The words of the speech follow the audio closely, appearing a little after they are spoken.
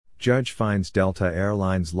Judge finds Delta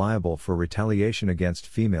Airlines liable for retaliation against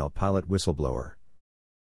female pilot whistleblower.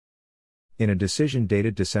 In a decision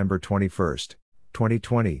dated December 21,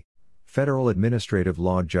 2020, Federal Administrative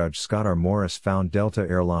Law Judge Scott R. Morris found Delta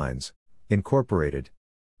Airlines, Incorporated,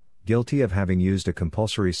 guilty of having used a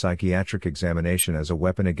compulsory psychiatric examination as a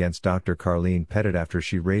weapon against Dr. Carleen Pettit after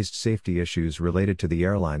she raised safety issues related to the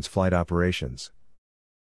airline's flight operations.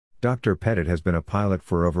 Dr. Pettit has been a pilot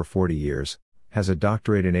for over 40 years, has a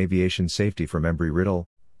doctorate in aviation safety from Embry-Riddle,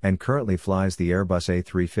 and currently flies the Airbus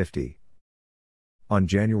A350. On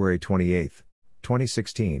January 28,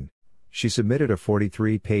 2016, she submitted a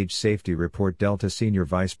 43-page safety report. Delta Senior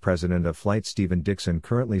Vice President of Flight Stephen Dickson,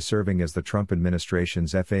 currently serving as the Trump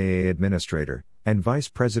administration's FAA Administrator, and Vice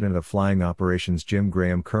President of Flying Operations Jim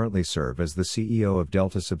Graham currently serve as the CEO of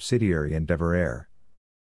Delta subsidiary Endeavor Air.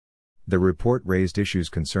 The report raised issues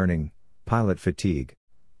concerning pilot fatigue,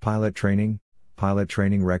 pilot training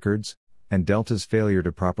records, and Delta's failure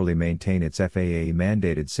to properly maintain its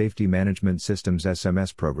FAA-mandated Safety Management Systems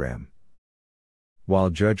SMS program. While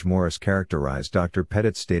Judge Morris characterized Dr.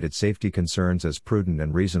 Pettit's stated safety concerns as prudent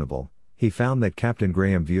and reasonable, he found that Captain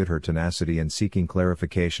Graham viewed her tenacity in seeking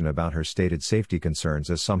clarification about her stated safety concerns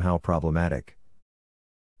as somehow problematic.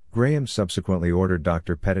 Graham subsequently ordered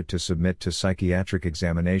Dr. Pettit to submit to psychiatric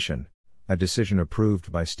examination, a decision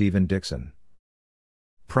approved by Stephen Dickson.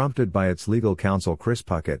 Prompted by its legal counsel Chris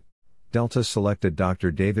Puckett, Delta selected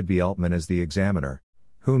Dr. David B. Altman as the examiner,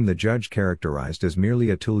 whom the judge characterized as merely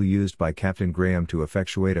a tool used by Captain Graham to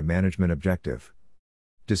effectuate a management objective.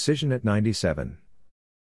 Decision at 97.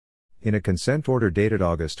 In a consent order dated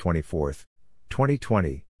August 24,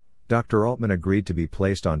 2020, Dr. Altman agreed to be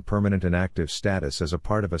placed on permanent inactive status as a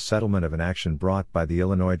part of a settlement of an action brought by the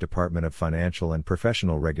Illinois Department of Financial and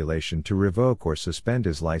Professional Regulation to revoke or suspend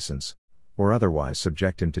his license, or otherwise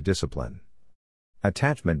subject him to discipline.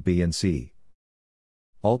 Attachment B and C.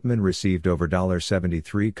 Altman received over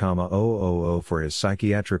 $73,000 for his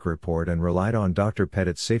psychiatric report and relied on Dr.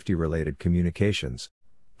 Pettit's safety-related communications,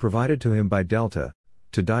 provided to him by Delta,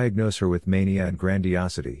 to diagnose her with mania and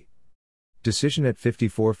grandiosity. Decision at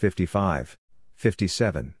 54-55,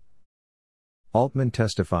 57. Altman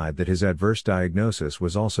testified that his adverse diagnosis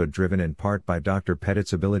was also driven in part by Dr.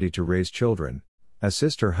 Pettit's ability to raise children,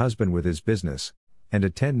 assist her husband with his business, and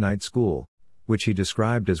attend night school, which he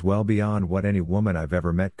described as well beyond what any woman I've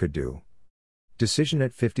ever met could do. Decision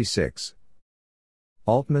at 56.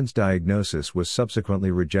 Altman's diagnosis was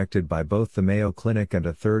subsequently rejected by both the Mayo Clinic and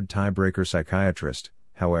a third tiebreaker psychiatrist.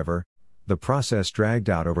 However, the process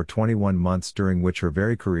dragged out over 21 months, during which her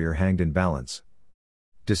very career hanged in balance.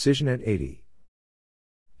 Decision at 80.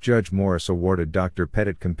 Judge Morris awarded Dr.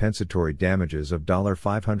 Pettit compensatory damages of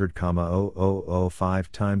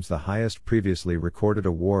 $500,005 times the highest previously recorded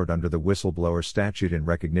award under the whistleblower statute in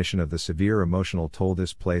recognition of the severe emotional toll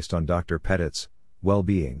this placed on Dr. Pettit's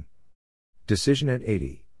well-being. Decision at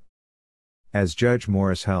 80. As Judge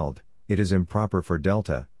Morris held, it is improper for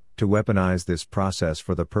Delta to weaponize this process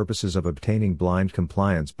for the purposes of obtaining blind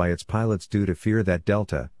compliance by its pilots due to fear that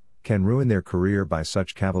Delta can ruin their career by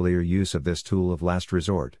such cavalier use of this tool of last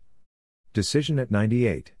resort. Decision at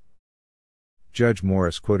 98. Judge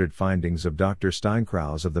Morris quoted findings of Dr.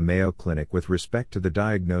 Steinkraus of the Mayo Clinic with respect to the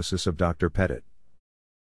diagnosis of Dr. Pettit.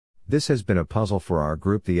 This has been a puzzle for our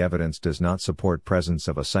group. The evidence does not support presence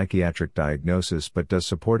of a psychiatric diagnosis but does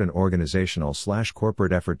support an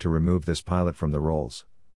organizational/corporate effort to remove this pilot from the rolls.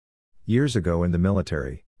 Years ago in the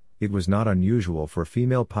military, it was not unusual for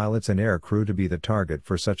female pilots and air crew to be the target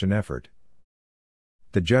for such an effort.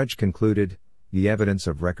 The judge concluded, the evidence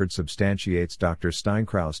of record substantiates Dr.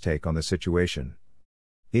 Steinkraus' take on the situation.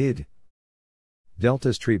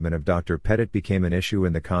 Delta's treatment of Dr. Pettit became an issue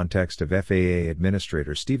in the context of FAA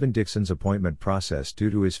Administrator Stephen Dickson's appointment process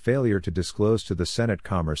due to his failure to disclose to the Senate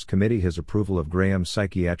Commerce Committee his approval of Graham's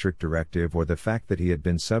psychiatric directive or the fact that he had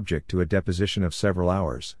been subject to a deposition of several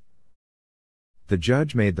hours. The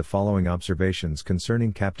judge made the following observations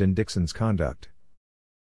concerning Captain Dickson's conduct.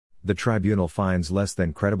 The tribunal finds less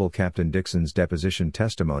than credible Captain Dickson's deposition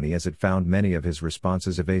testimony as it found many of his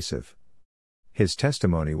responses evasive. His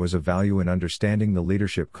testimony was of value in understanding the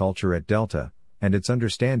leadership culture at Delta, and its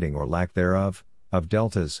understanding or lack thereof, of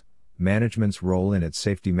Delta's management's role in its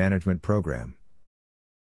safety management program.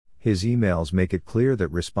 His emails make it clear that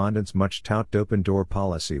respondents' much touted open-door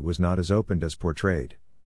policy was not as open as portrayed.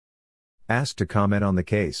 Asked to comment on the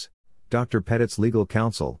case, Dr. Pettit's legal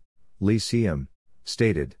counsel, Lee Seam,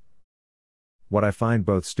 stated, "What I find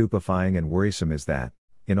both stupefying and worrisome is that,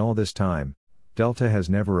 in all this time, Delta has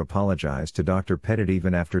never apologized to Dr. Pettit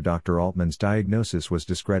even after Dr. Altman's diagnosis was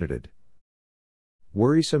discredited.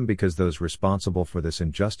 Worrisome because those responsible for this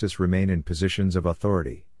injustice remain in positions of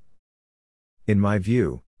authority. In my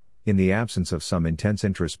view, in the absence of some intense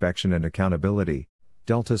introspection and accountability,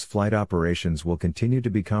 Delta's flight operations will continue to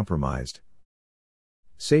be compromised.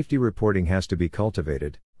 Safety reporting has to be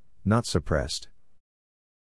cultivated, not suppressed.